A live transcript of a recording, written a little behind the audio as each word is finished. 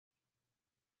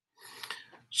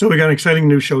So we got an exciting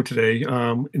new show today.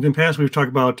 In the past, we've talked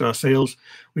about sales.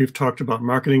 We've talked about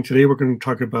marketing. Today, we're going to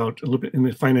talk about a little bit in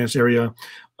the finance area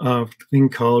of a thing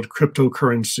called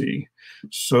cryptocurrency.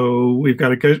 So we've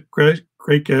got a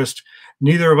great guest.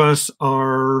 Neither of us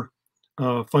are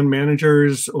fund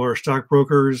managers or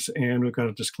stockbrokers, and we've got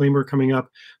a disclaimer coming up.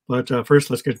 But first,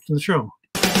 let's get to the show.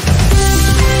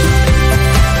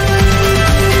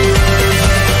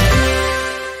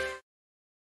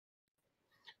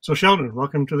 So Sheldon,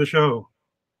 welcome to the show.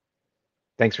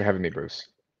 Thanks for having me, Bruce.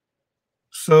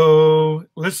 So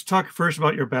let's talk first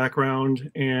about your background.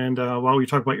 And while we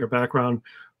talk about your background,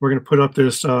 we're going to put up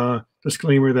this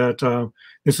disclaimer that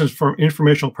this is for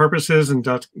informational purposes and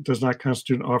does not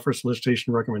constitute an offer,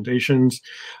 solicitation, recommendations.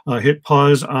 Hit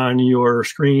pause on your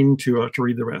screen to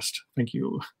read the rest. Thank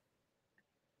you.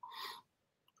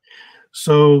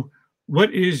 So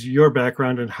what is your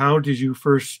background and how did you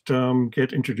first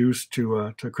get introduced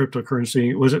to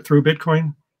cryptocurrency? Was it through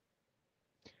Bitcoin?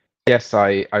 Yes,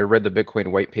 I read the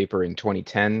Bitcoin white paper in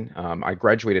 2010. I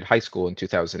graduated high school in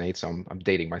 2008, so I'm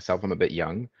dating myself. I'm a bit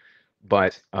young.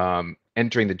 But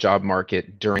entering the job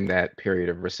market during that period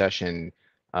of recession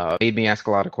made me ask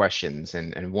a lot of questions.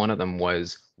 And one of them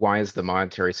was, why is the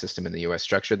monetary system in the US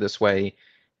structured this way?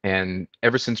 And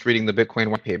ever since reading the Bitcoin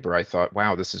white paper, I thought,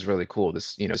 wow, this is really cool.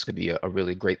 This could be a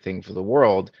really great thing for the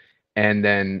world. And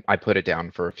then I put it down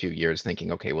for a few years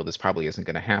thinking, okay, well, this probably isn't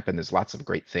going to happen. There's lots of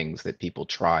great things that people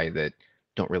try that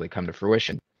don't really come to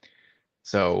fruition.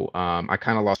 So I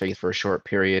kind of lost faith for a short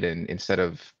period. And instead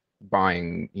of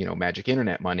buying, magic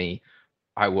internet money,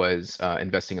 I was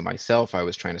investing in myself. I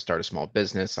was trying to start a small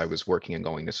business. I was working and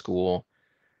going to school.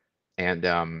 And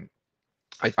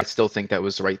I still think that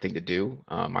was the right thing to do.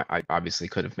 I obviously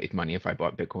could have made money if I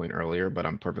bought Bitcoin earlier, but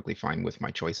I'm perfectly fine with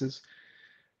my choices.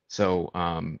 So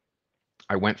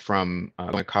I went from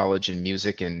going to college in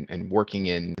music and working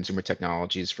in consumer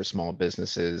technologies for small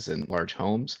businesses and large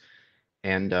homes.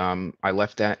 And I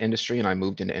left that industry and I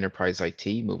moved into enterprise IT,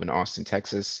 moving to Austin,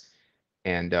 Texas.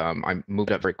 And I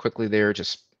moved up very quickly there,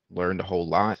 just learned a whole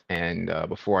lot. And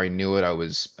before I knew it, I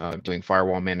was doing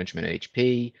firewall management at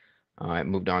HP. I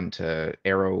moved on to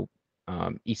Arrow.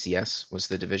 ECS was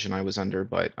the division I was under,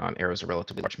 but Arrow is a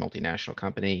relatively large multinational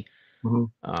company. Mm-hmm.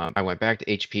 I went back to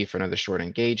HP for another short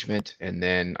engagement, and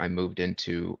then I moved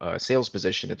into a sales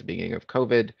position at the beginning of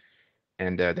COVID,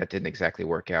 and that didn't exactly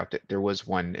work out. There was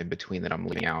one in between that I'm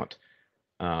leaving out,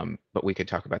 but we could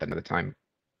talk about that another time.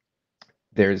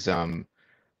 There's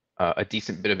a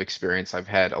decent bit of experience I've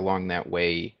had along that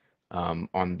way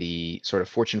on the sort of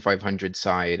Fortune 500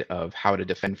 side of how to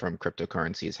defend from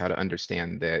cryptocurrencies, how to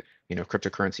understand that,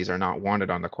 cryptocurrencies are not wanted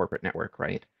on the corporate network,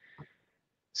 right?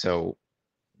 So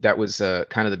that was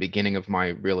kind of the beginning of my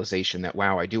realization that,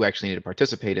 wow, I do actually need to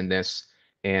participate in this.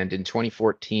 And in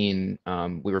 2014,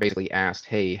 we were basically asked,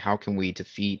 hey, how can we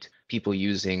defeat people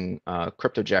using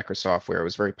cryptojacker software? It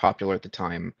was very popular at the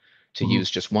time to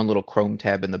use just one little Chrome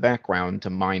tab in the background to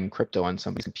mine crypto on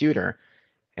somebody's computer.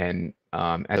 And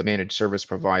as a managed service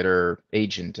provider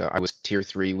agent, I was tier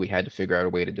 3. We had to figure out a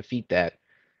way to defeat that.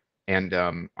 And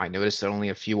I noticed that only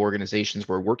a few organizations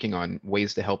were working on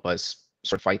ways to help us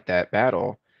sort of fight that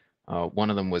battle. One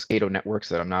of them was Cato Networks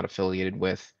that I'm not affiliated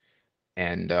with,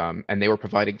 and they were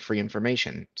providing free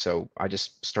information. So I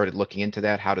just started looking into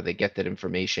that. How do they get that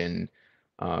information?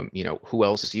 Who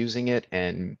else is using it?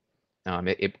 And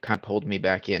it kind of pulled me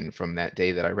back in from that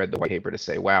day that I read the white paper to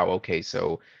say, wow, okay,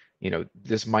 so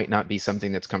this might not be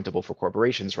something that's comfortable for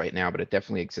corporations right now, but it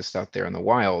definitely exists out there in the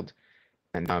wild.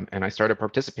 And I started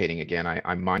participating again.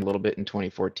 I mined a little bit in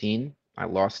 2014. I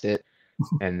lost it.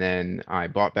 And then I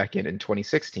bought back in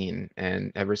 2016.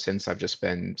 And ever since, I've just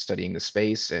been studying the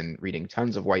space and reading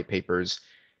tons of white papers.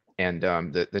 And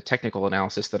the technical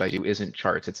analysis that I do isn't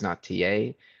charts. It's not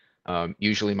TA.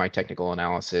 Usually my technical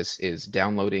analysis is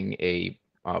downloading a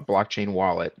blockchain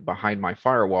wallet behind my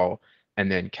firewall and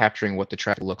then capturing what the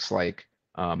traffic looks like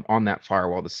on that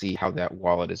firewall to see how that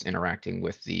wallet is interacting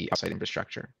with the outside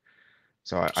infrastructure.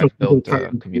 So I've built a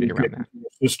community around that.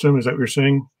 System, is that what you're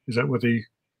saying? Is that what the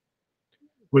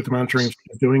monitoring is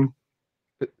doing?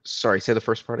 Sorry, say the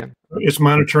first part again. It's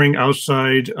monitoring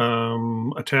outside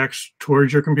attacks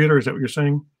towards your computer. Is that what you're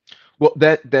saying? Well,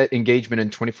 that engagement in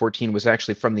 2014 was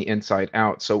actually from the inside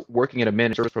out. So working at a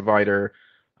managed service provider,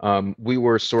 we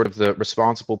were sort of the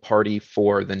responsible party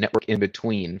for the network in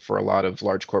between for a lot of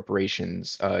large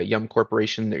corporations. Yum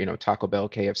Corporation, Taco Bell,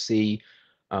 KFC,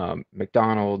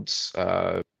 McDonald's,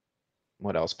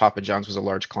 what else? Papa John's was a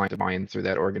large client of mine through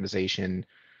that organization.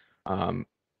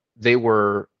 They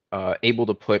were able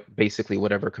to put basically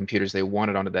whatever computers they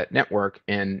wanted onto that network,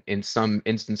 and in some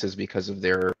instances, because of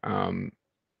their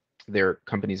their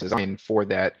company's design for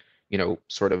that,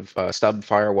 sort of stub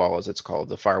firewall, as it's called,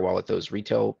 the firewall at those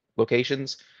retail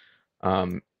locations.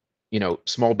 Um,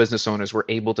 Small business owners were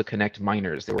able to connect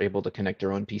miners. They were able to connect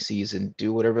their own PCs and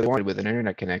do whatever they wanted with an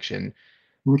internet connection.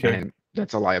 Okay. And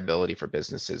that's a liability for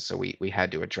businesses. So we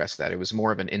had to address that. It was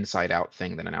more of an inside out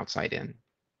thing than an outside in.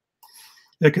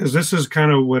 Yeah, because this is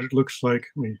kind of what it looks like.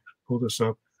 Let me pull this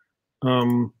up.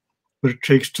 What it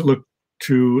takes to look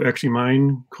to actually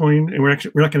mine coin, and we're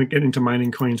not going to get into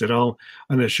mining coins at all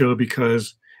on this show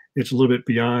because it's a little bit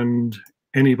beyond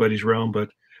anybody's realm. But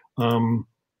let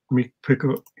me pick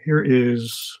up. Here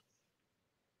is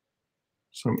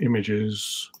some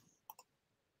images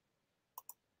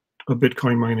of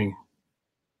Bitcoin mining.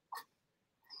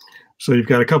 So you've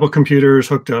got a couple computers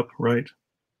hooked up, right?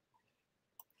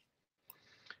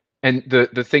 And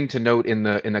the thing to note in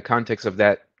the context of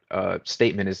that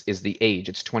statement is the age.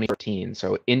 It's 2014.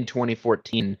 So in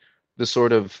 2014, the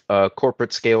sort of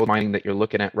corporate scale mining that you're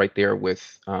looking at right there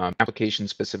with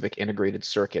application-specific integrated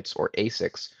circuits, or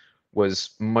ASICs,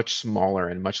 was much smaller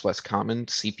and much less common.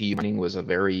 CPU mining was a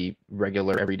very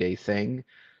regular, everyday thing.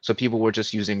 So people were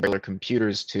just using regular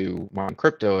computers to mine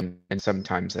crypto, and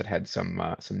sometimes that had some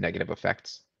negative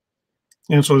effects.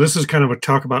 And so this is kind of a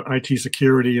talk about IT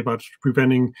security, about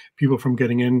preventing people from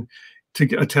getting in to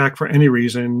attack for any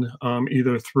reason,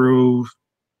 either through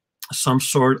some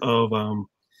sort of, I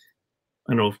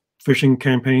don't know, phishing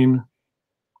campaign,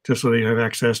 just so they have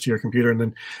access to your computer, and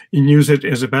then you can use it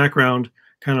as a background,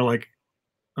 kind of like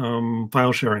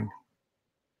file sharing.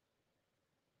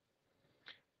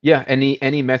 Yeah,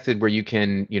 any method where you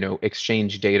can,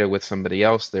 exchange data with somebody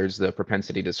else, there's the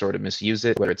propensity to sort of misuse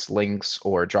it, whether it's links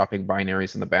or dropping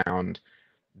binaries in the background.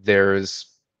 There's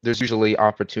usually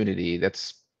opportunity.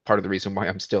 That's part of the reason why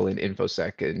I'm still in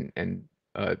InfoSec and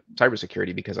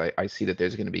cybersecurity, because I see that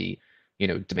there's going to be,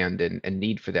 demand and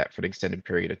need for that for an extended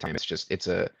period of time. It's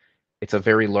a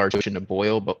very large ocean to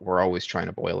boil, but we're always trying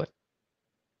to boil it.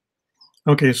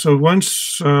 Okay, so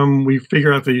once we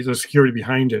figure out the security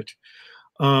behind it,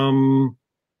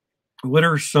 what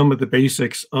are some of the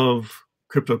basics of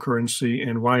cryptocurrency,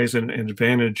 and why is it an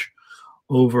advantage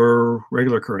over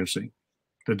regular currency,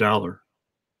 the dollar?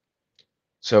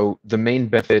 So the main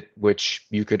benefit, which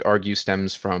you could argue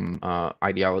stems from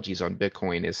ideologies on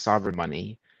Bitcoin, is sovereign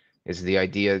money, is the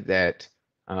idea that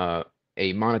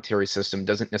a monetary system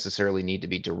doesn't necessarily need to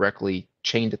be directly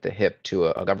chained at the hip to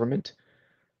a government.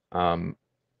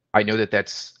 I know that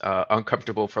that's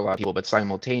uncomfortable for a lot of people, but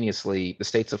simultaneously, the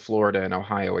states of Florida and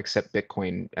Ohio accept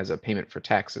Bitcoin as a payment for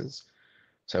taxes.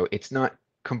 So it's not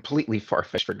completely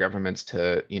far-fetched for governments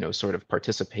to, sort of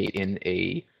participate in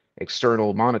a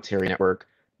external monetary network,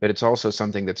 but it's also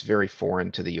something that's very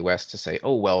foreign to the US to say,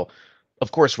 oh, well,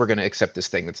 of course we're going to accept this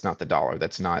thing that's not the dollar.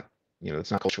 That's not,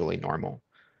 that's not culturally normal.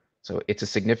 So it's a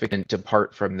significant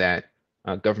depart from that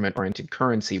government-oriented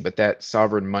currency, but that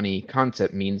sovereign money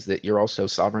concept means that you're also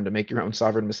sovereign to make your own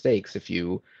sovereign mistakes. If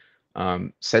you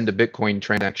send a Bitcoin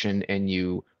transaction and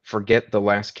you forget the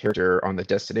last character on the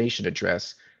destination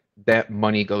address, that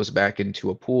money goes back into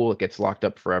a pool, it gets locked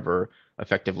up forever,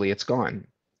 effectively it's gone.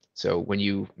 So when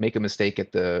you make a mistake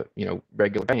at the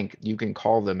regular bank, you can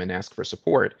call them and ask for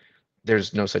support.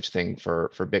 There's no such thing for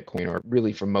Bitcoin, or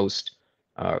really for most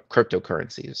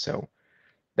cryptocurrencies. So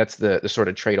that's the sort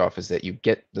of trade-off, is that you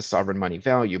get the sovereign money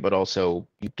value, but also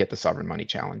you get the sovereign money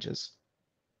challenges.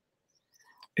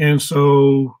 And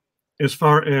so, as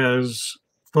far as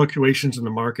fluctuations in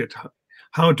the market,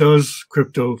 how does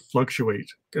crypto fluctuate?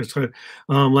 Because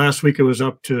last week it was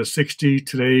up to 60,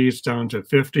 today it's down to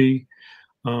 50.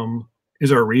 Is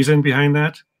there a reason behind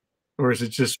that, or is it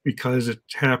just because it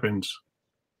happens?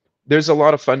 There's a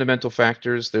lot of fundamental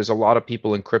factors. There's a lot of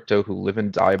people in crypto who live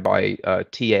and die by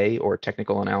TA, or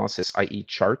technical analysis, i.e.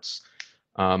 charts.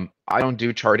 I don't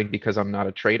do charting because I'm not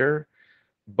a trader,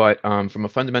 but from a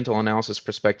fundamental analysis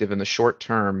perspective, in the short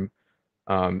term,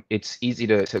 it's easy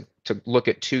to look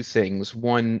at two things.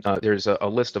 One, there's a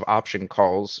list of option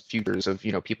calls, futures of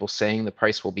people saying the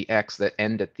price will be X, that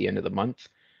end at the end of the month.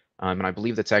 And I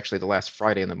believe that's actually the last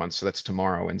Friday in the month, so that's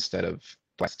tomorrow instead of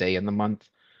last day in the month.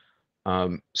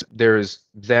 So there's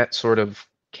that sort of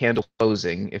candle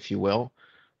closing, if you will,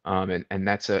 and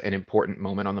that's an important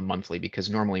moment on the monthly, because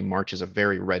normally March is a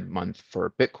very red month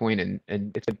for Bitcoin,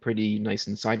 and it's been pretty nice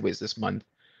and sideways this month.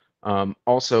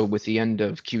 Also, with the end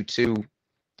of Q2,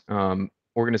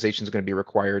 organizations are going to be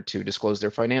required to disclose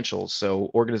their financials. So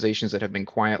organizations that have been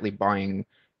quietly buying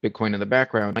Bitcoin in the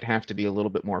background might have to be a little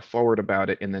bit more forward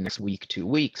about it in the next week, 2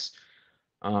 weeks.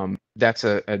 That's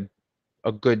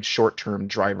a good short-term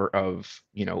driver of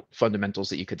fundamentals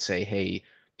that you could say, hey,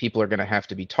 people are going to have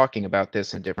to be talking about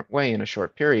this in a different way in a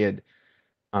short period.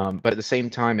 But at the same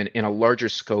time, in a larger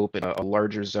scope, in a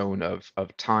larger zone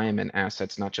of time and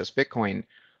assets, not just Bitcoin,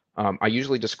 I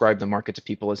usually describe the market to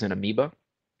people as an amoeba.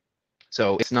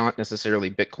 So it's not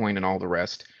necessarily Bitcoin and all the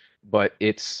rest, but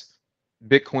it's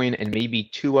Bitcoin and maybe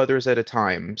two others at a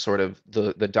time, sort of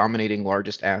the dominating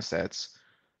largest assets.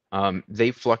 They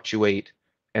fluctuate,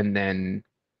 and then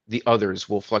the others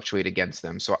will fluctuate against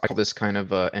them. So I call this kind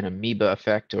of an amoeba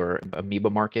effect, or amoeba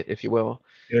market, if you will.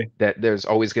 Okay. That there's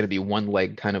always going to be one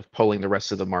leg kind of pulling the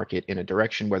rest of the market in a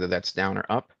direction, whether that's down or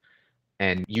up.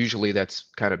 And usually that's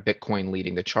kind of Bitcoin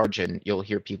leading the charge, and you'll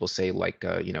hear people say like,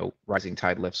 rising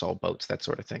tide lifts all boats, that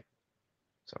sort of thing.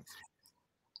 So.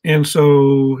 And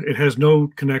so it has no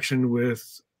connection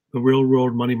with the real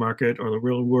world money market or the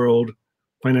real world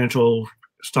financial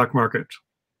stock market.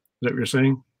 Is that what you're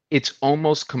saying? It's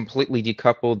almost completely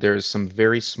decoupled. There's some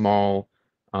very small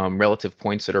relative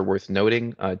points that are worth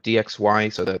noting.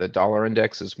 DXY, so the dollar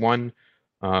index is one.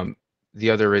 The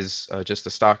other is just the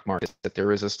stock market, that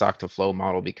there is a stock to flow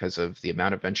model because of the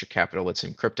amount of venture capital that's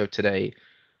in crypto today.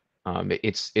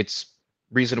 It's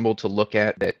reasonable to look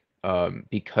at that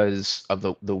because of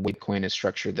the way Bitcoin is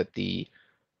structured, that the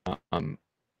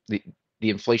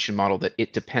inflation model that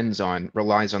it depends on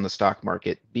relies on the stock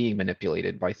market being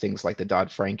manipulated by things like the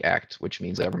Dodd-Frank Act, which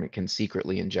means the government can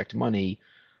secretly inject money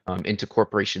into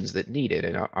corporations that need it.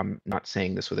 And I'm not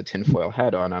saying this with a tinfoil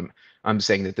hat on. I'm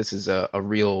saying that this is a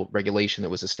real regulation that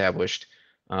was established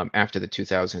after the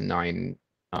 2009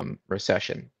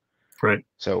 recession. Right.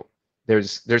 So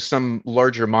there's some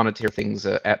larger monetary things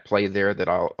at play there that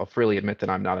I'll freely admit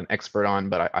that I'm not an expert on,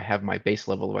 but I have my base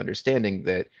level of understanding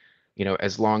that,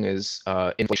 as long as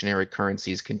inflationary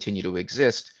currencies continue to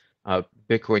exist,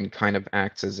 Bitcoin kind of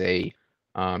acts as a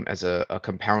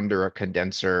compounder, a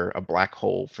condenser, a black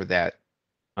hole for that,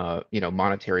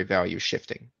 monetary value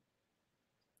shifting.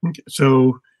 Okay.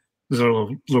 So there's a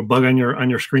little bug on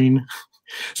your screen.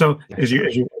 So Yeah, as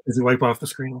you wipe off the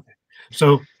screen. Okay.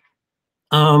 So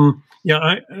yeah,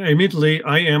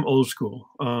 I am old school.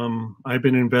 I've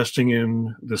been investing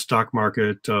in the stock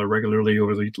market regularly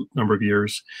over the number of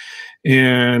years,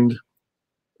 and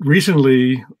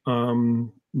recently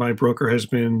my broker has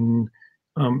been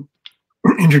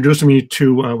introducing me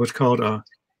to what's called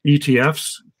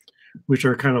ETFs, which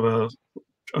are kind of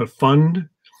a fund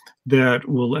that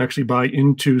will actually buy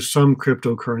into some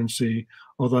cryptocurrency,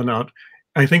 although not.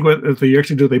 I think what they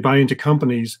actually do, they buy into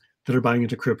companies that are buying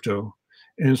into crypto.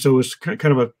 And so it's kind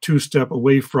of a two-step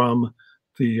away from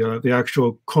the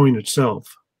actual coin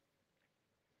itself.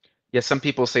 Yeah, some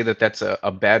people say that that's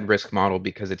a bad risk model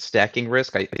because it's stacking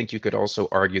risk. I think you could also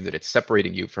argue that it's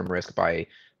separating you from risk by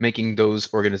making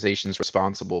those organizations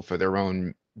responsible for their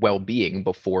own well-being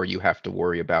before you have to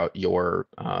worry about your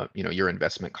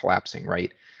investment collapsing,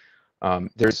 right?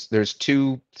 There's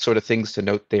two sort of things to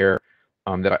note there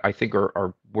that I think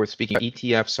are worth speaking.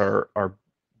 ETFs are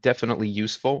definitely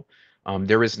useful.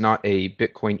 There is not a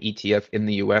Bitcoin ETF in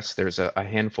the US. There's a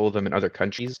handful of them in other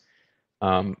countries.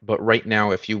 But right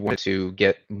now, if you want to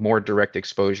get more direct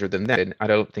exposure than that, and I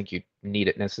don't think you need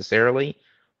it necessarily,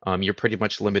 you're pretty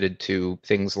much limited to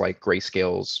things like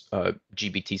Grayscale's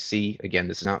GBTC. Again,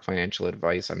 this is not financial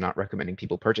advice. I'm not recommending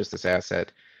people purchase this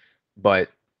asset, but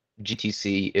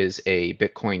GTC is a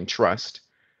Bitcoin trust.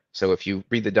 So if you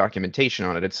read the documentation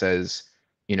on it, it says,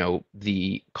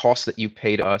 the cost that you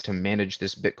pay to us to manage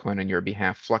this Bitcoin on your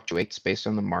behalf fluctuates based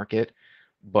on the market,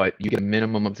 but you get a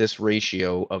minimum of this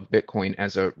ratio of Bitcoin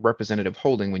as a representative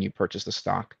holding when you purchase the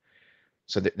stock.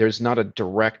 So there's not a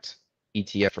direct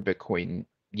ETF for Bitcoin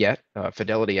yet.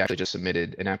 Fidelity actually just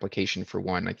submitted an application for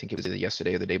one. I think it was either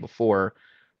yesterday or the day before,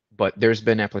 but there's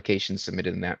been applications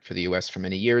submitted in that for the US for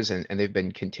many years, and they've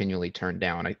been continually turned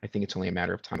down. I think it's only a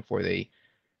matter of time before they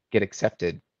get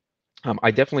accepted.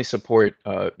 I definitely support,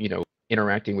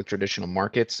 interacting with traditional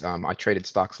markets. I traded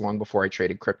stocks long before I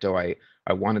traded crypto. I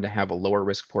wanted to have a lower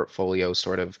risk portfolio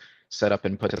sort of set up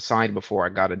and put aside before I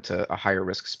got into a higher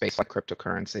risk space like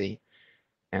cryptocurrency.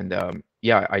 And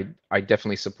yeah, I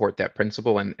definitely support that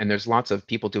principle. And there's lots of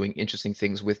people doing interesting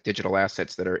things with digital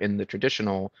assets that are in the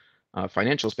traditional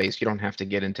financial space. You don't have to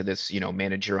get into this,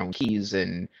 manage your own keys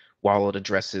and wallet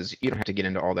addresses. You don't have to get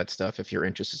into all that stuff if you're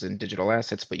interested in digital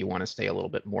assets, but you want to stay a little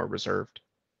bit more reserved.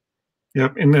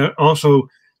 Yep, and also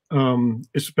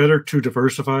it's better to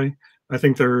diversify. I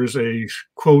think there's a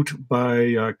quote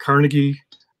by Carnegie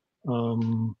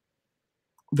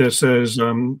that says,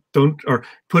 "Don't or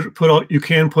put all you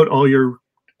can put all your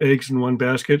eggs in one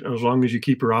basket as long as you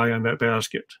keep your eye on that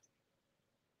basket."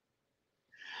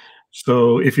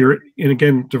 So if you're, and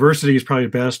again, diversity is probably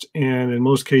best. And in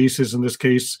most cases, in this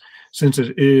case, since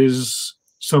it is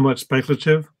somewhat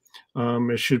speculative,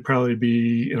 it should probably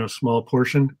be in a small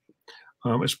portion.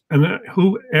 And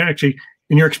who actually,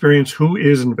 in your experience, who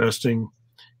is investing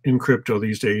in crypto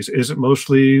these days? Is it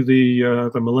mostly the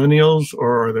millennials,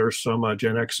 or are there some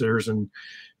Gen Xers and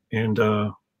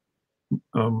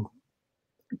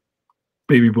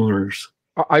baby boomers?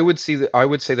 I would see that. I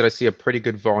would say that I see a pretty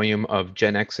good volume of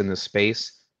Gen X in the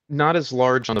space. Not as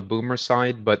large on the boomer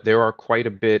side, but there are quite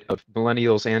a bit of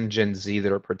millennials and Gen Z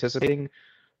that are participating.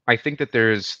 I think that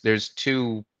there's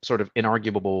two sort of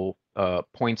inarguable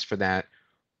points for that.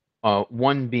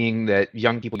 One being that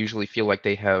young people usually feel like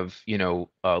they have,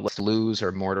 less to lose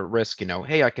or more to risk.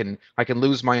 Hey, I can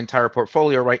lose my entire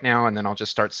portfolio right now, and then I'll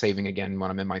just start saving again when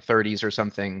I'm in my 30s or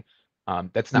something.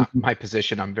 That's not Mhm. my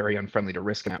position. I'm very unfriendly to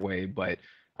risk in that way, but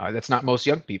that's not most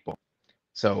young people.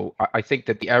 So I think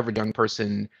that the average young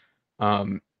person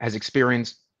has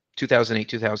experienced 2008,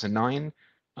 2009,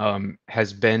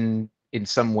 has been in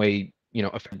some way,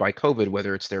 affected by COVID,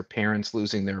 whether it's their parents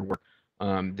losing their work,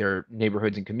 their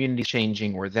neighborhoods and communities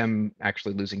changing, or them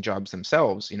actually losing jobs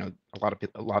themselves. A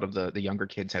lot of the younger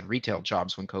kids had retail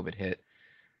jobs when COVID hit.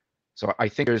 So I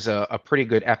think there's a pretty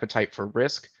good appetite for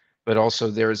risk, but also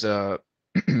there's a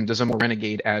there's a more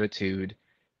renegade attitude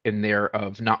in there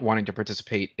of not wanting to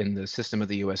participate in the system of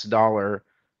the U.S. dollar.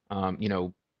 You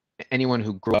know, anyone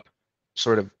who grew up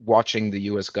sort of watching the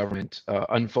U.S. government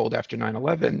unfold after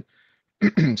 9/11,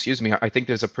 excuse me, I think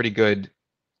there's a pretty good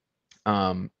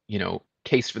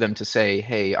case for them to say,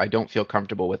 hey, I don't feel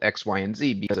comfortable with X, Y, and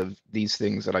Z because of these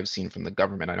things that I've seen from the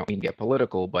government. I don't mean to get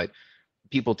political, but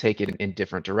people take it in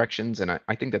different directions, and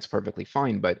I think that's perfectly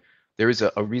fine. But there is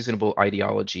a reasonable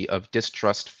ideology of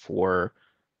distrust for,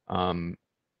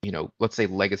 let's say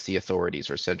legacy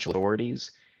authorities or central authorities,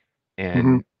 Mhm.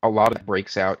 and a lot of that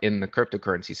breaks out in the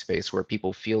cryptocurrency space where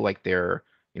people feel like they're,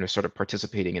 sort of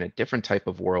participating in a different type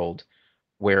of world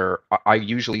where I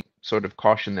usually sort of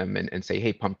caution them and say,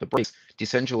 hey, pump the brakes.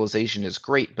 Decentralization is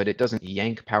great, but it doesn't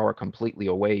yank power completely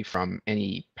away from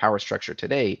any power structure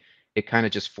today. It kind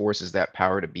of just forces that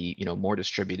power to be, more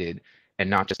distributed and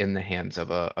not just in the hands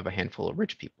of a handful of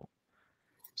rich people.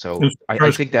 So As far I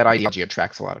as think that ideology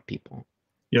attracts a lot of people.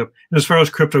 Yep. As far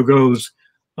as crypto goes,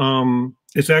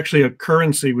 it's actually a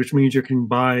currency, which means you can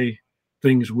buy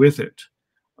things with it.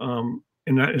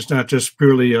 And that it's not just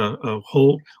purely a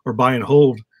hold or buy and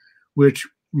hold, which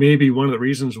may be one of the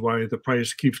reasons why the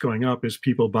price keeps going up is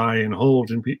people buy and hold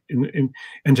in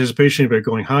anticipation of it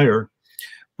going higher.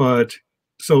 But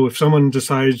so if someone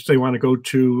decides they want to go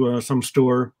to some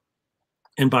store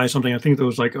and buy something, I think there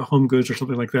was like a Home Goods or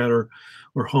something like that, or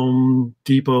Home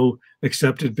Depot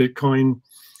accepted Bitcoin,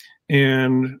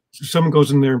 and someone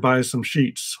goes in there and buys some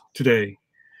sheets today,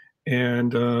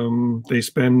 and they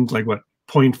spend like what,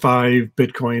 zero point 0.5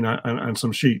 Bitcoin on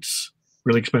some sheets,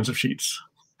 really expensive sheets.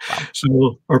 Wow.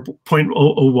 So, or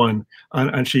 0.001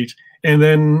 on sheets. And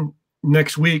then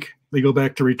next week they go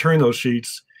back to return those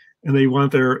sheets and they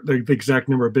want the exact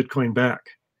number of Bitcoin back.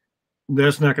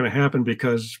 That's not going to happen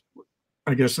because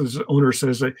I guess his owner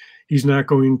says that he's not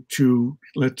going to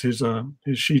let his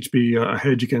sheets be a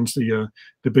hedge against the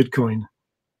Bitcoin.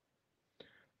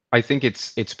 I think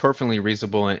it's perfectly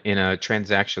reasonable in a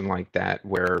transaction like that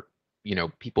where,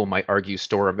 people might argue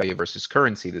store of value versus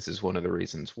currency. This is one of the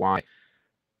reasons why.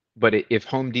 But if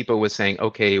Home Depot was saying,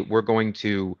 okay, we're going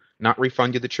to not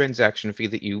refund you the transaction fee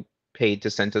that you paid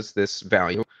to send us this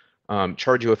value,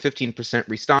 charge you a 15%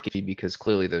 restocking fee because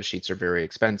clearly those sheets are very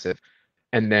expensive.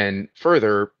 And then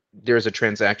further, there's a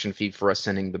transaction fee for us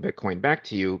sending the Bitcoin back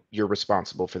to you. You're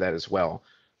responsible for that as well.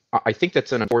 I think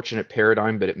that's an unfortunate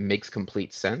paradigm, but it makes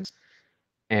complete sense.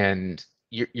 And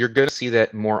you're going to see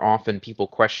that more often, people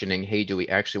questioning, hey, do we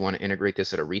actually want to integrate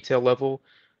this at a retail level?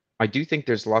 I do think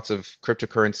there's lots of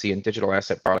cryptocurrency and digital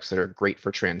asset products that are great for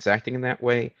transacting in that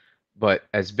way. But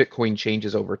as Bitcoin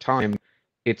changes over time,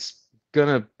 it's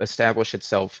going to establish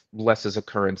itself less as a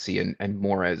currency and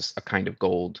more as a kind of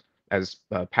gold, as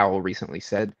Powell recently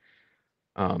said.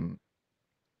 Um,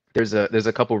 there's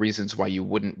a couple reasons why you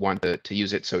wouldn't want to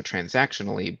use it so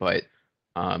transactionally, but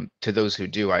to those who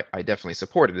do, I definitely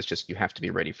support it. It's just you have to be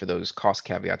ready for those cost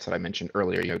caveats that I mentioned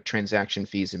earlier. Transaction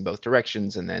fees in both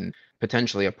directions, and then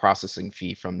potentially a processing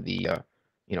fee from the,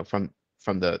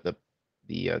 from the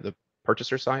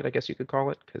purchaser side, I guess you could call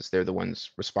it, because they're the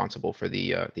ones responsible for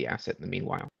the asset in the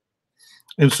meanwhile.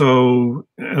 And so,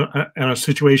 in a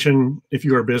situation, if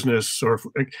you're a business, or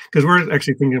because we're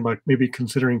actually thinking about maybe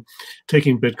considering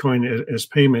taking Bitcoin as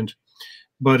payment,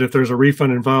 but if there's a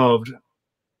refund involved,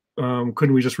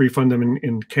 couldn't we just refund them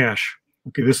in cash?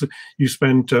 Okay, you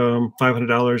spent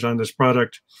 $500 on this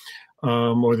product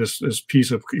or this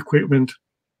piece of equipment.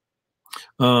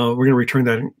 We're going to return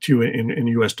that to you in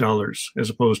US dollars as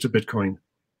opposed to Bitcoin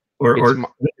or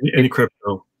any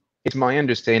crypto. It's my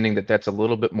understanding that that's a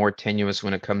little bit more tenuous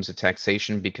when it comes to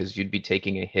taxation because you'd be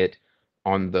taking a hit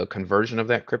on the conversion of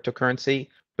that cryptocurrency.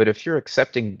 But if you're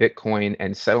accepting Bitcoin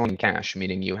and settling cash,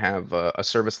 meaning you have a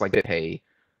service like BitPay,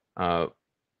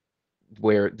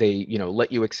 where they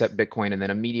let you accept Bitcoin and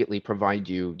then immediately provide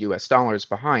you US dollars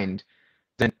behind,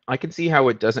 then I can see how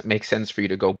it doesn't make sense for you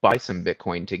to go buy some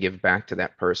Bitcoin to give back to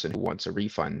that person who wants a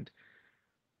refund.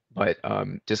 But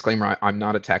disclaimer, I'm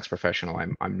not a tax professional.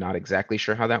 I'm not exactly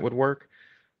sure how that would work.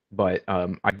 But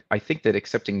I think that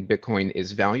accepting Bitcoin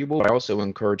is valuable. But I also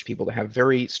encourage people to have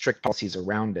very strict policies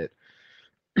around it.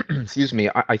 Excuse me.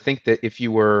 I think that if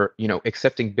you were,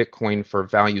 accepting Bitcoin for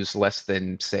values less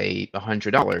than, say,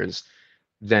 $100,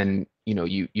 then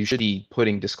you should be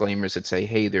putting disclaimers that say,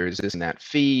 hey, there's this and that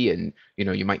fee, and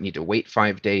you might need to wait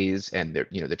 5 days, and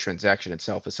the transaction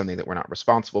itself is something that we're not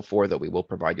responsible for, though we will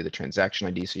provide you the transaction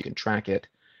ID so you can track it.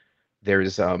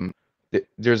 There's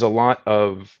a lot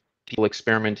of people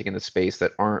experimenting in the space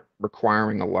that aren't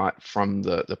requiring a lot from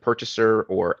the purchaser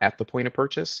or at the point of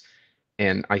purchase.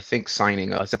 And I think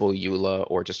signing a simple EULA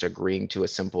or just agreeing to a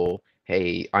simple,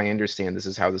 hey, I understand this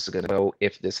is how this is going to go,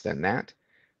 if this, then that,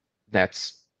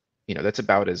 that's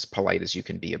about as polite as you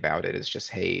can be about it. Is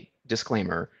just, hey,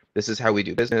 disclaimer, this is how we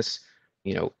do business.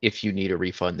 If you need a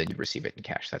refund, then you receive it in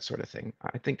cash, that sort of thing.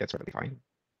 I think that's really fine.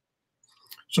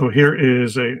 So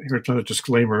here's another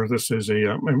disclaimer. This is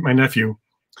my nephew,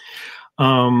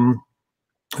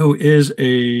 who is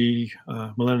a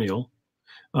millennial.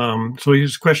 So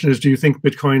his question is, do you think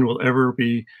Bitcoin will ever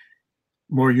be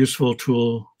more useful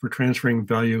tool for transferring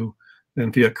value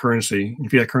than fiat currency? And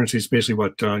fiat currency is basically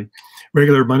what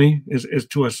regular money is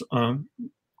to us,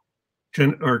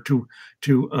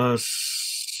 to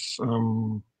us.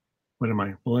 What am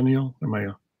I? Millennial? Am I?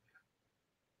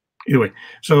 Either way,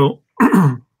 so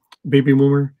baby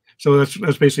boomer. So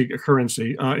that's basically a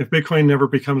currency. If Bitcoin never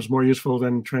becomes more useful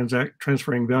than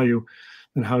transferring value,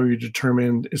 then how do you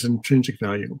determine its intrinsic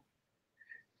value?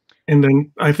 And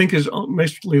then I think is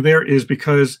mostly there is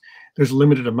because there's a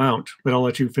limited amount, but I'll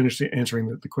let you finish answering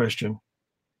the question.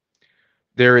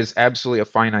 There is absolutely a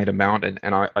finite amount, and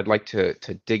I'd like to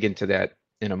dig into that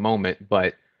in a moment.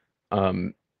 But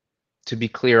to be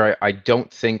clear, I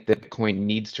don't think that Bitcoin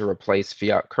needs to replace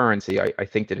fiat currency. I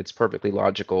think that it's perfectly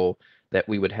logical that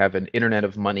we would have an internet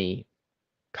of money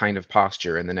kind of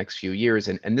posture in the next few years.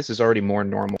 And this is already more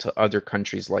normal to other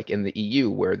countries like in the EU,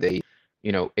 where they,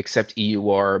 accept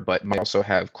EUR, but might also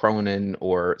have Kronen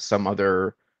or some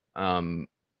other, some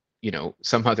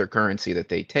other currency that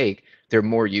they take. They're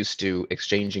more used to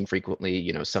exchanging frequently.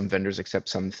 Some vendors accept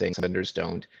some things, some vendors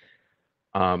don't.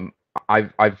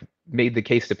 I've made the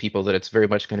case to people that it's very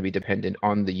much going to be dependent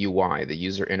on the UI, the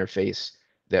user interface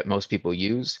that most people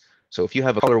use. So if you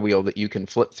have a color wheel that you can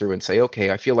flip through and say,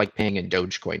 okay, I feel like paying in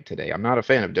Dogecoin today. I'm not a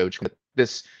fan of Dogecoin, but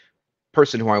this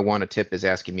person who I want to tip is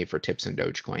asking me for tips in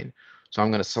Dogecoin. So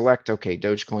I'm going to select, okay,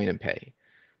 Dogecoin and pay.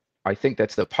 I think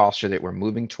that's the posture that we're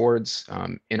moving towards.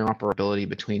 Interoperability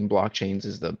between blockchains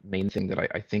is the main thing that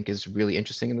I think is really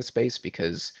interesting in the space,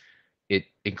 because it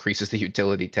increases the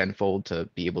utility tenfold to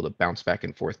be able to bounce back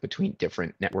and forth between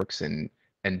different networks and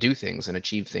do things and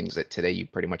achieve things that today you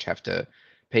pretty much have to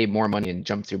pay more money and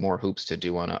jump through more hoops to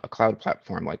do on a cloud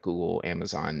platform like Google,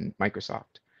 Amazon,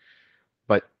 Microsoft.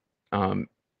 But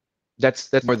that's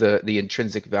more the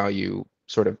intrinsic value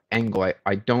sort of angle.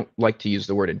 I don't like to use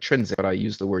the word intrinsic, but I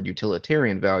use the word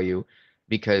utilitarian value,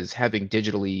 because having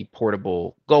digitally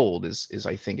portable gold is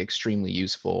I think extremely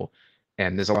useful.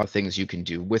 And there's a lot of things you can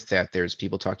do with that. There's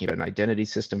people talking about an identity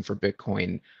system for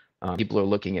Bitcoin. People are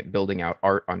looking at building out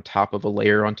art on top of a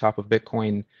layer on top of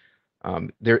Bitcoin.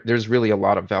 There's really a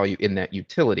lot of value in that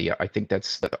utility. I think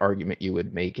that's the argument you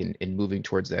would make in moving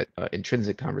towards that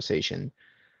intrinsic conversation.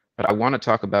 But I want to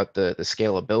talk about the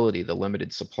scalability, the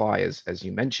limited supply, as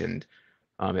you mentioned.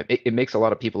 It makes a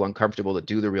lot of people uncomfortable to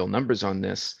do the real numbers on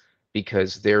this,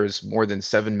 because there's more than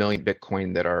 7 million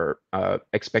Bitcoin that are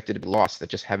expected to be lost, that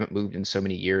just haven't moved in so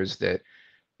many years, that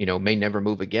may never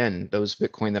move again. Those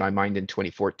Bitcoin that I mined in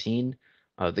 2014,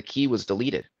 the key was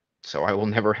deleted. So I will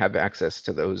never have access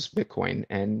to those Bitcoin,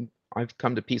 and I've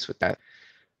come to peace with that.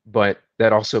 But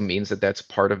that also means that that's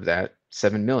part of that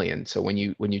 7 million. So when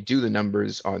you do the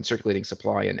numbers on circulating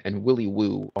supply, and Willy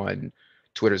Woo on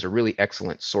Twitter is a really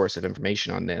excellent source of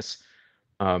information on this,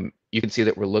 you can see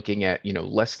that we're looking at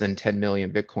less than 10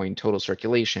 million Bitcoin total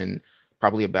circulation,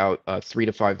 probably about 3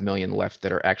 to 5 million left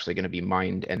that are actually going to be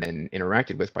mined and then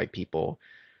interacted with by people.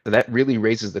 So that really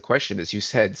raises the question, as you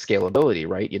said, scalability,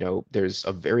 right? You know, there's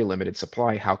a very limited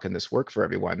supply. How can this work for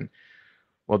everyone?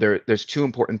 Well, there's two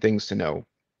important things to know.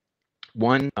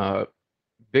 One,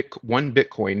 one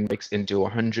Bitcoin breaks into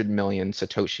 100 million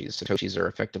Satoshis. Satoshis are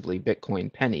effectively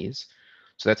Bitcoin pennies.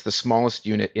 So that's the smallest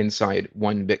unit inside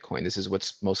one Bitcoin. This is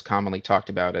what's most commonly talked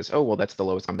about as, oh, well, that's the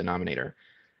lowest common denominator.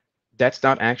 That's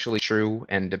not actually true.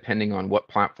 And depending on what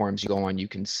platforms you go on, you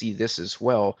can see this as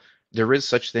well. There is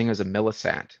such thing as a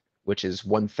millisat, which is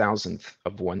 1,000th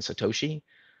of one Satoshi.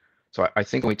 So I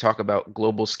think when we talk about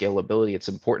global scalability, it's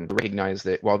important to recognize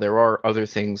that while there are other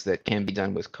things that can be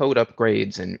done with code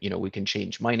upgrades, and we can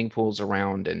change mining pools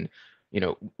around, and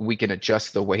we can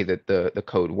adjust the way that the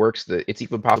code works. That it's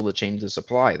even possible to change the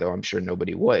supply, though I'm sure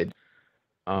nobody would.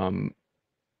 That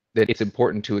it's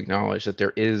important to acknowledge that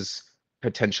there is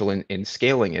potential in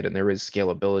scaling it, and there is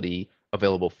scalability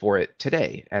available for it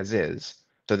today, as is.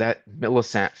 So that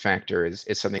millisat factor is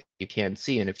something you can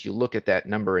see, and if you look at that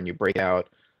number and you break out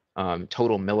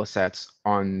total millisats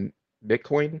on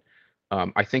Bitcoin,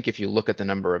 I think if you look at the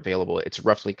number available, it's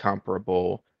roughly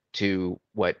comparable to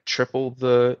what triple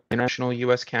the international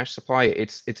U.S. cash supply.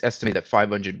 It's estimated that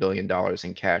 $500 billion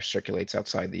in cash circulates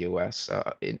outside the U.S.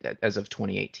 As of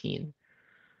 2018.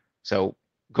 So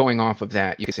going off of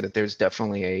that, you can see that there's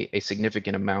definitely a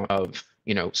significant amount of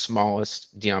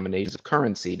smallest denominations of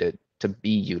currency to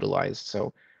be utilized.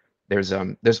 So there's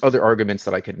other arguments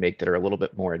that I could make that are a little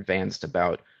bit more advanced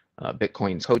about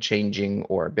Bitcoin's code changing,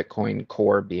 or Bitcoin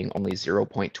core being only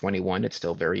 0.21. It's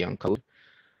still very young code.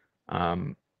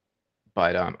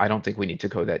 But I don't think we need to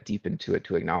go that deep into it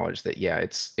to acknowledge that, yeah,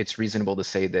 it's reasonable to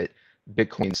say that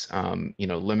Bitcoin's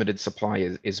limited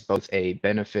supply is both a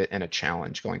benefit and a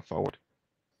challenge going forward.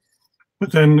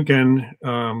 But then again,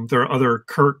 there are other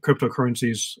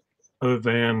cryptocurrencies other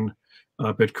than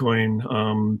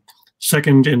Bitcoin.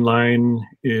 Second in line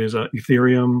is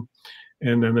Ethereum,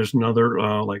 and then there's another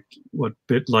like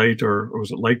BitLite or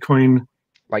was it Litecoin?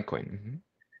 Litecoin. Mm-hmm.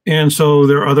 And so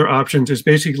there are other options. It's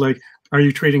basically like, are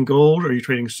you trading gold? Are you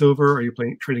trading silver? Are you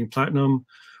trading platinum?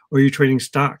 Or are you trading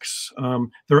stocks?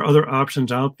 There are other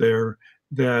options out there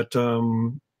that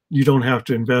you don't have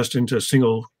to invest into a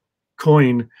single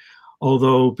coin,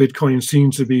 although Bitcoin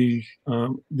seems to be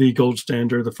the gold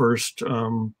standard, the first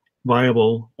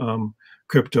viable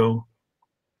crypto.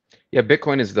 Yeah,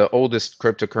 Bitcoin is the oldest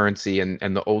cryptocurrency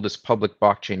and the oldest public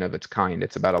blockchain of its kind.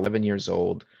 It's about 11 years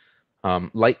old.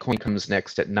 Litecoin comes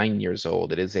next at 9 years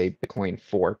old. It is a Bitcoin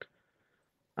fork.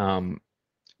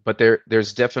 But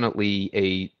there's definitely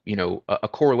a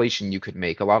correlation you could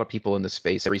make. A lot of people in the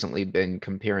space have recently been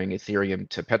comparing Ethereum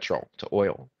to petrol, to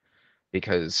oil,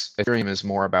 because Ethereum is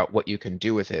more about what you can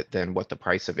do with it than what the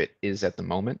price of it is at the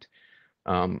moment.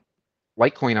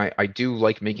 Litecoin, I do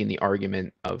like making the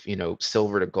argument of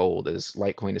silver to gold, as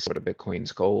Litecoin is sort of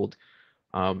Bitcoin's gold.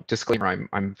 Disclaimer: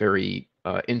 I'm very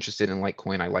interested in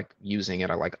Litecoin. I like using it.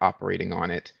 I like operating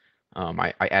on it.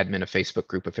 I admin a Facebook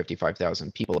group of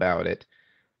 55,000 people about it.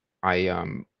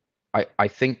 I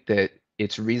think that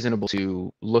it's reasonable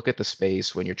to look at the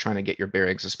space when you're trying to get your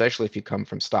bearings, especially if you come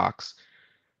from stocks,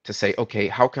 to say, okay,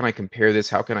 how can I compare this?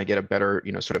 How can I get a better,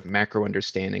 sort of macro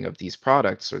understanding of these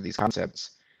products or these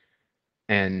concepts?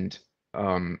 And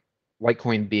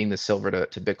Litecoin being the silver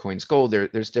to Bitcoin's gold,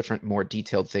 there's different, more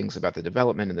detailed things about the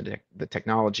development and the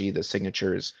technology, the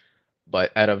signatures.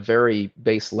 But at a very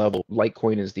base level,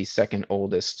 Litecoin is the second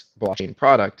oldest blockchain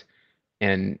product,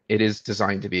 and it is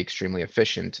designed to be extremely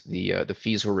efficient. The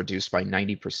fees were reduced by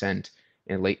 90%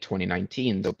 in late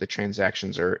 2019. The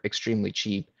transactions are extremely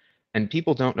cheap, and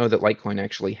people don't know that Litecoin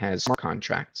actually has smart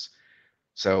contracts.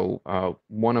 So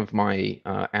one of my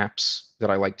apps that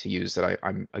I like to use, that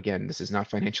I'm again, this is not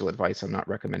financial advice. I'm not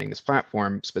recommending this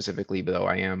platform specifically, though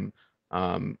I am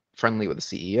friendly with the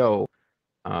CEO.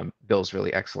 Bill's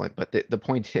really excellent. But the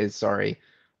point is, sorry,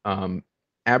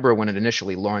 Abra, when it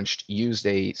initially launched, used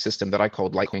a system that I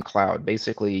called Litecoin Cloud.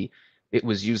 Basically, it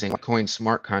was using Litecoin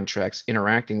smart contracts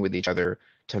interacting with each other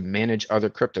to manage other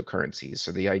cryptocurrencies.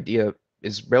 So the idea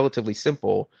is relatively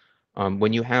simple.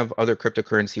 When you have other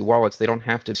cryptocurrency wallets, they don't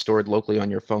have to be stored locally on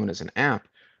your phone as an app.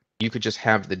 You could just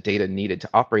have the data needed to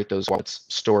operate those wallets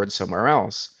stored somewhere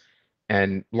else.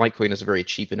 And Litecoin is a very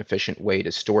cheap and efficient way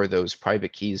to store those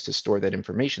private keys, to store that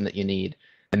information that you need,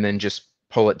 and then just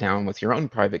pull it down with your own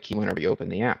private key whenever you open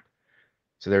the app.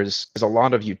 So there's a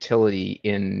lot of utility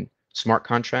in smart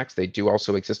contracts. They do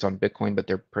also exist on Bitcoin, but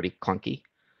they're pretty clunky.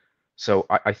 So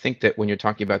I think that when you're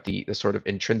talking about the sort of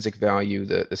intrinsic value,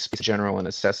 the space in general, and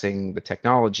assessing the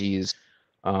technologies,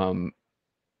 the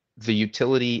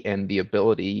utility and the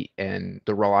ability and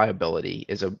the reliability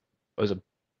is a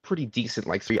pretty decent,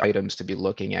 like, 3 items to be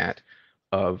looking at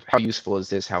of how useful is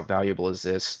this, how valuable is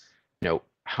this,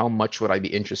 how much would I be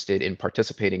interested in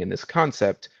participating in this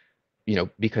concept,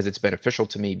 because it's beneficial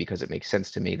to me, because it makes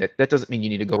sense to me. That doesn't mean you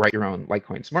need to go write your own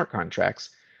Litecoin smart contracts,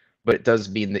 but it does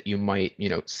mean that you might,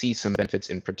 see some benefits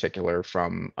in particular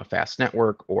from a fast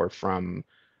network, or from,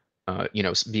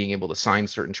 being able to sign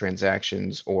certain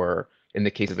transactions, or in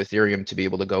the case of Ethereum, to be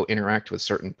able to go interact with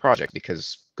certain projects,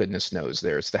 because goodness knows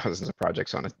there's thousands of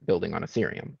projects building on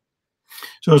Ethereum.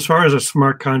 So as far as a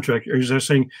smart contract, are you just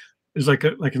saying is like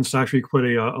in stocks, you put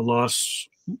a loss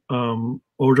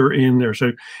order in there?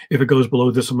 So if it goes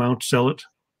below this amount, sell it.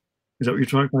 Is that what you're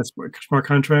talking about? Smart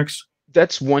contracts?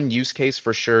 That's one use case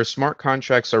for sure. Smart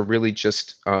contracts are really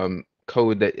just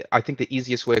code that I think the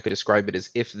easiest way I could describe it is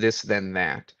if this, then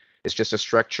that. It's just a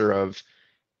structure of,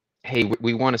 hey,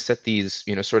 we want to set these,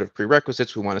 sort of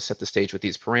prerequisites. We want to set the stage with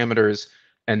these parameters.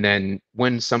 And then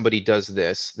when somebody does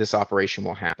this, this operation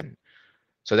will happen.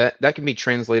 So that can be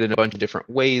translated in a bunch of different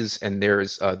ways. And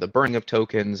there's the burning of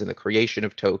tokens and the creation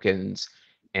of tokens,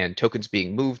 and tokens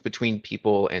being moved between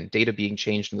people, and data being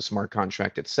changed in the smart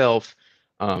contract itself.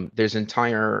 There's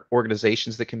entire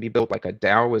organizations that can be built, like a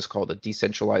DAO is called a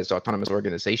Decentralized Autonomous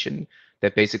Organization.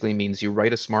 That basically means you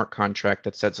write a smart contract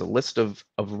that sets a list of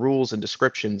rules and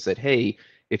descriptions that, hey,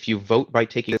 if you vote by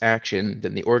taking action,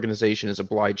 then the organization is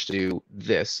obliged to do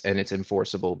this, and it's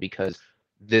enforceable because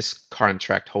this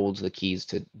contract holds the keys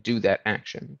to do that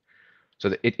action. So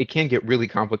that it can get really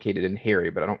complicated and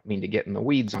hairy, but I don't mean to get in the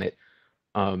weeds on it.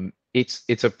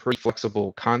 It's a pretty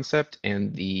flexible concept,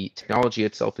 and the technology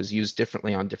itself is used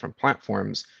differently on different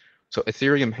platforms. So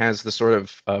Ethereum has the sort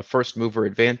of first mover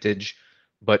advantage,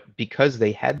 but because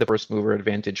they had the first mover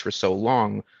advantage for so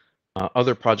long,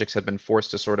 other projects have been forced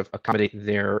to sort of accommodate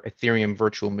their Ethereum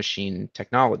virtual machine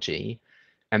technology.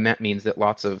 And that means that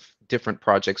lots of different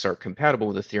projects are compatible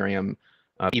with Ethereum,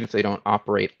 even if they don't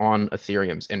operate on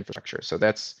Ethereum's infrastructure. So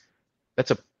that's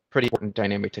a pretty important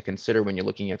dynamic to consider when you're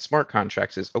looking at smart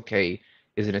contracts is, okay,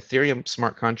 is an Ethereum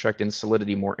smart contract in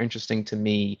Solidity more interesting to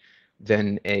me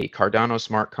than a Cardano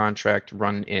smart contract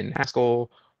run in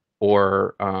Haskell?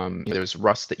 Or there's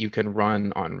Rust that you can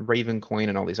run on Ravencoin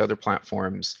and all these other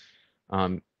platforms.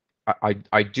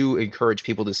 I do encourage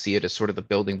people to see it as sort of the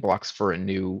building blocks for a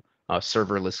new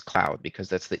serverless cloud, because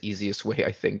that's the easiest way,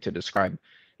 I think, to describe,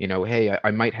 hey,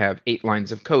 I might have 8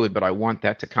 lines of code, but I want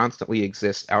that to constantly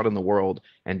exist out in the world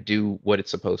and do what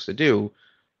it's supposed to do.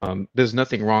 There's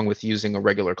nothing wrong with using a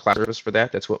regular cloud service for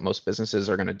that. That's what most businesses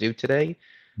are going to do today.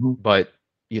 Mm-hmm. But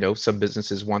some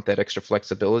businesses want that extra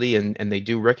flexibility, and they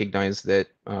do recognize that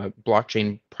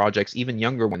blockchain projects, even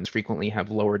younger ones, frequently have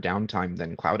lower downtime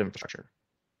than cloud infrastructure.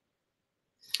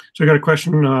 So I got a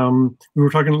question. We were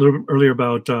talking a little bit earlier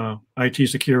about IT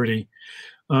security.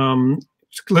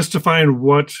 Let's define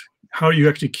how you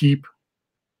actually keep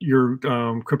your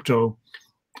crypto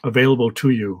available to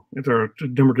you. There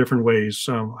are different ways.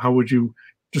 How would you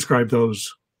describe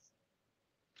those?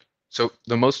 So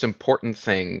the most important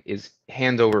thing is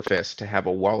hand over fist to have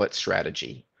a wallet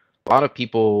strategy. A lot of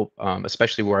people,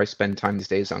 especially where I spend time these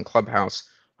days on Clubhouse,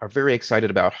 are very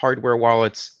excited about hardware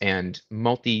wallets and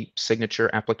multi-signature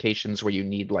applications where you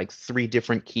need like 3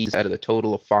 different keys out of the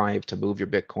total of 5 to move your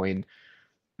Bitcoin.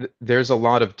 There's a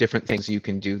lot of different things you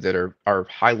can do that are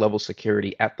high-level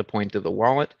security at the point of the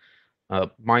wallet.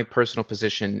 My personal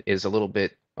position is a little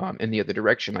bit in the other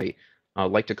direction. I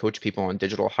like to coach people on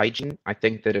digital hygiene. I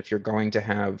think that if you're going to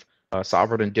have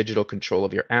sovereign and digital control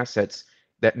of your assets,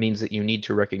 that means that you need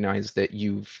to recognize that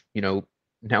you've,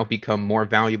 now become more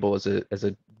valuable as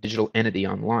a digital entity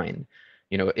online.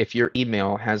 If your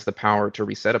email has the power to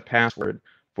reset a password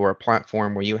for a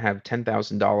platform where you have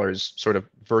 $10,000 sort of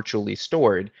virtually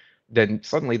stored, then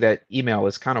suddenly that email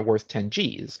is kind of worth 10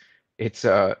 G's. It's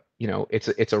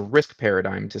it's a risk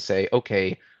paradigm to say,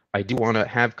 okay, I do want to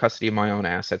have custody of my own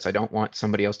assets. I don't want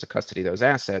somebody else to custody those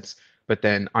assets, but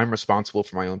then I'm responsible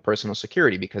for my own personal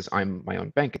security because I'm my own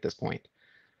bank at this point.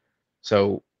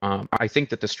 So I think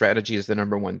that the strategy is the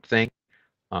 #1 thing.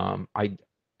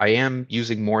 I am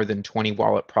using more than 20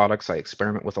 wallet products. I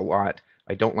experiment with a lot.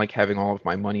 I don't like having all of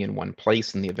my money in one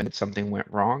place in the event that something went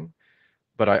wrong.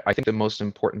 But I think the most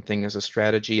important thing is a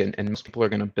strategy, and most people are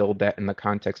going to build that in the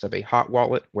context of a hot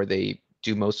wallet where they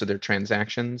do most of their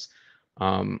transactions.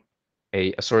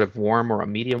 A sort of warm or a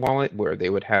medium wallet where they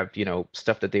would have,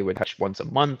 stuff that they would touch once a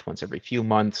month, once every few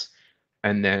months,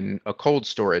 and then a cold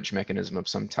storage mechanism of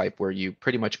some type where you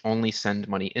pretty much only send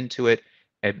money into it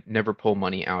and never pull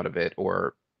money out of it,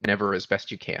 or never as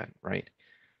best you can, right?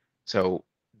 So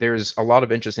there's a lot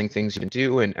of interesting things you can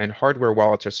do, and hardware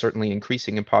wallets are certainly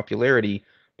increasing in popularity,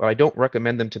 but I don't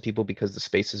recommend them to people because the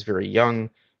space is very young.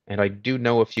 And I do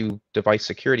know a few device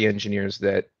security engineers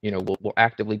that, will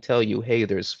actively tell you, hey,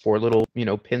 there's 4 little,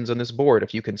 pins on this board.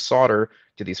 If you can solder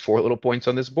to these 4 little points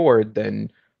on this board,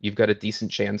 then you've got a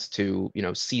decent chance to,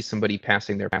 see somebody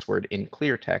passing their password in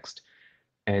clear text.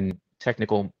 And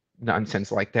technical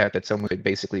nonsense like that someone could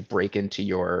basically break into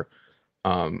your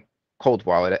cold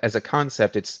wallet. As a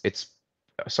concept, it's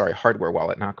sorry, hardware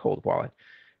wallet, not cold wallet.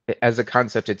 As a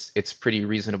concept, it's pretty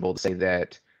reasonable to say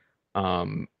that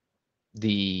um,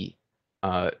 the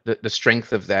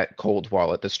strength of that cold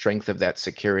wallet, the strength of that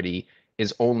security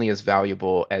is only as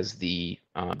valuable as the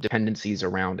dependencies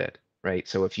around it, right?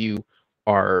 So if you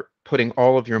are putting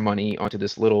all of your money onto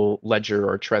this little ledger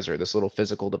or Trezor, this little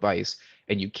physical device,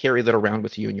 and you carry that around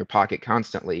with you in your pocket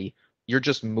constantly, you're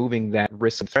just moving that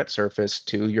risk and threat surface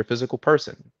to your physical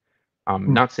person.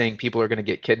 I'm not saying people are going to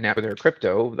get kidnapped with their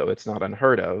crypto, though it's not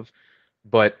unheard of,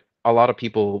 but a lot of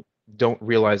people don't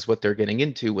realize what they're getting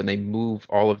into when they move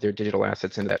all of their digital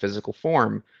assets into that physical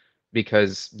form,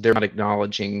 because they're not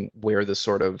acknowledging where the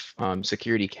sort of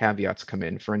security caveats come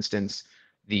in. For instance,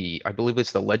 I believe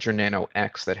it's the Ledger Nano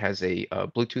X that has a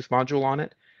Bluetooth module on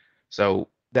it. So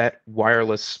that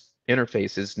wireless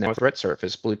interface is now a threat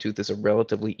surface. Bluetooth is a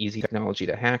relatively easy technology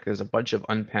to hack. There's a bunch of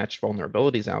unpatched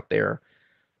vulnerabilities out there.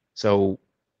 So,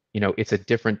 it's a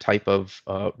different type of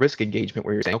risk engagement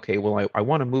where you're saying, okay, well, I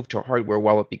want to move to a hardware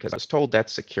wallet because I was told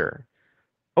that's secure.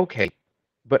 Okay,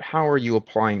 but how are you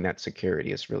applying that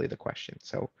security is really the question.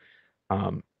 So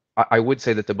I would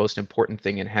say that the most important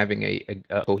thing in having a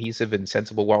cohesive and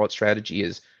sensible wallet strategy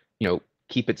is,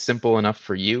 keep it simple enough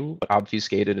for you, but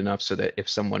obfuscated enough so that if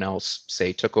someone else,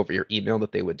 say, took over your email,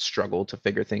 that they would struggle to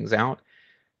figure things out.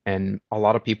 And a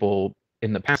lot of people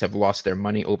in the past have lost their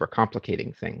money over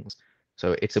complicating things.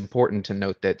 So it's important to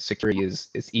note that security is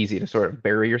easy to sort of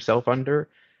bury yourself under.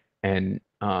 And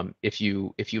if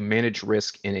you manage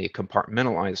risk in a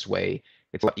compartmentalized way,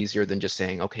 it's a lot easier than just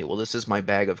saying, okay, well, this is my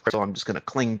bag of crypto, I'm just going to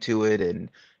cling to it, and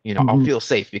I'll feel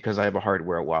safe because I have a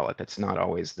hardware wallet. That's not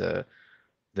always the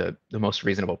most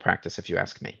reasonable practice, if you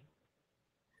ask me.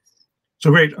 So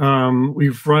great.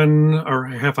 We've run our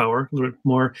half hour, a little bit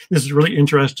more. This is really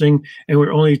interesting, and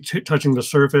we're only touching the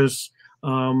surface.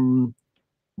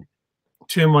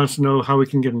 Tim wants to know how we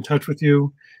can get in touch with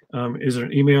you. Is there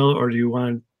an email, or do you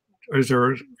want, or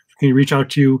can you reach out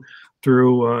to you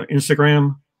through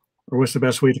Instagram, or what's the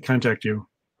best way to contact you?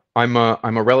 I'm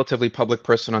a relatively public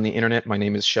person on the internet. My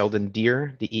name is Sheldon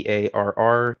Dearr,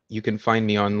 Dearr. You can find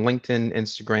me on LinkedIn,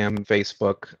 Instagram,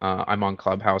 Facebook. I'm on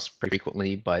Clubhouse pretty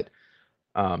frequently, but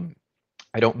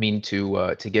I don't mean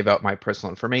to give out my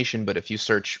personal information. But if you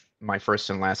search my first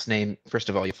and last name, first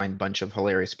of all, you find a bunch of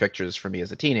hilarious pictures for me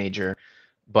as a teenager.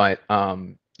 But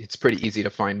it's pretty easy to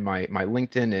find my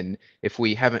LinkedIn. And if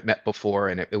we haven't met before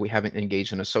and if we haven't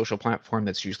engaged in a social platform,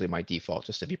 that's usually my default,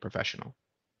 just to be professional.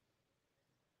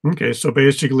 Okay, so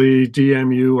basically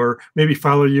DM you or maybe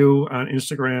follow you on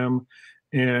Instagram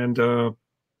and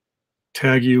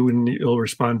tag you, and you'll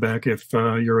respond back if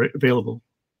you're available.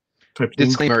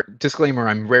 Disclaimer,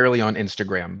 I'm rarely on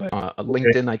Instagram, but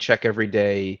LinkedIn I check every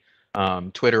day.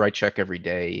 Twitter I check every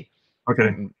day. Okay.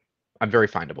 I'm very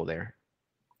findable there.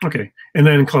 Okay, and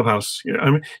then Clubhouse. Yeah, I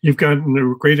mean, you've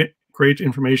gotten great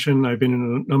information. I've been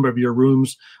in a number of your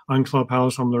rooms on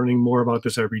Clubhouse. I'm learning more about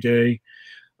this every day.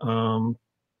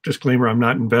 Disclaimer, I'm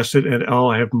not invested at all.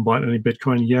 I haven't bought any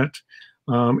Bitcoin yet.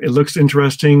 It looks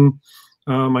interesting.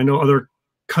 I know other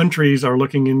countries are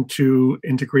looking into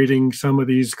integrating some of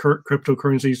these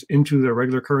cryptocurrencies into their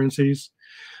regular currencies.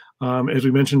 As we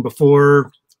mentioned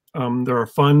before, there are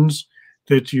funds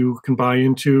that you can buy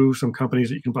into, some companies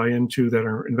that you can buy into that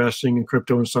are investing in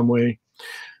crypto in some way.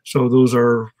 So those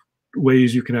are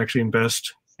ways you can actually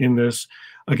invest in this.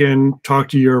 Again, talk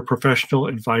to your professional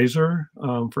advisor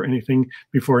for anything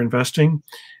before investing,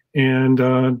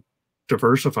 and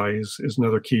diversify is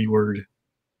another key word.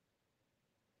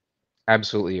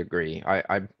 Absolutely agree.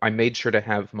 I made sure to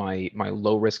have my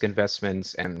low risk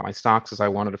investments and my stocks as I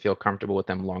wanted to feel comfortable with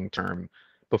them long term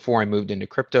before I moved into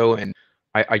crypto. And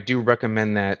I do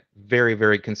recommend that very,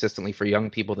 very consistently for young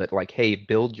people that, like, hey,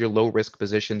 build your low risk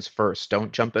positions first.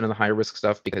 Don't jump into the high risk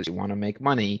stuff because you want to make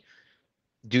money.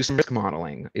 Do some risk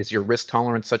modeling. Is your risk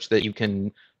tolerance such that you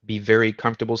can be very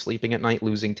comfortable sleeping at night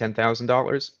losing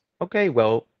 $10,000? Okay,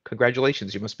 well,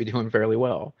 congratulations. You must be doing fairly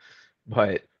well.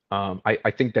 But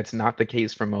I think that's not the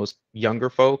case for most younger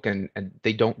folk, and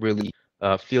they don't really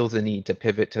feel the need to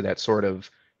pivot to that sort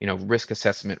of risk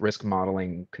assessment, risk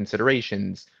modeling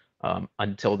considerations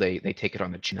until they take it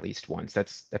on the chin at least once.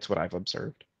 That's what I've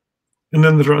observed. And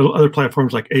then there are other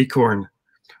platforms like Acorn,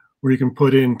 where you can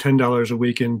put in $10 a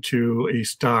week into a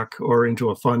stock or into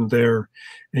a fund there,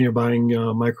 and you're buying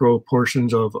micro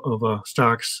portions of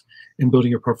stocks and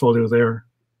building your portfolio there.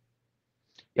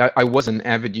 Yeah, I was an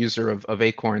avid user of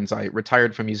Acorns. I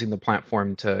retired from using the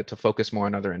platform to focus more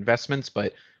on other investments,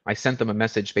 but I sent them a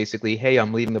message basically, hey,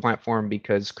 I'm leaving the platform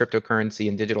because cryptocurrency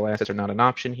and digital assets are not an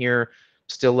option here.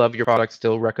 Still love your product,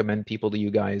 still recommend people to you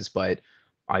guys, but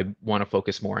I want to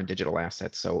focus more on digital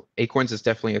assets. So Acorns is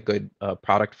definitely a good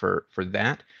product for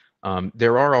that.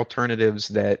 There are alternatives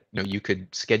that you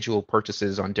could schedule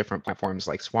purchases on different platforms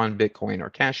like Swan Bitcoin or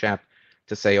Cash App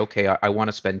to say, okay, I want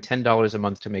to spend $10 a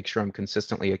month to make sure I'm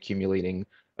consistently accumulating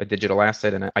a digital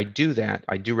asset. And I do that.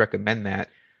 I do recommend that.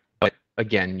 But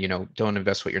again, don't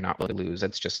invest what you're not willing to lose.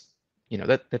 That's just,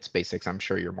 that's basics. I'm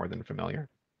sure you're more than familiar.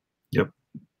 Yep,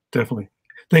 definitely.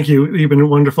 Thank you. You've been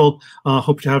wonderful.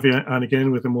 Hope to have you on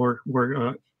again with a more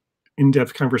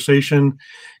in-depth conversation.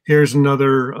 Here's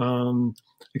another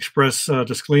express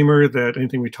disclaimer that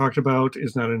anything we talked about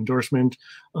is not an endorsement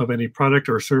of any product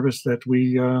or service that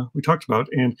we talked about.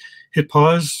 And hit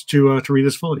pause to read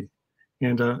this fully.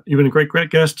 And you've been a great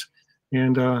guest.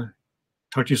 And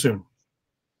talk to you soon.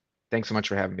 Thanks so much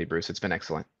for having me, Bruce. It's been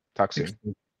excellent. Talk soon.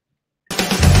 Excellent.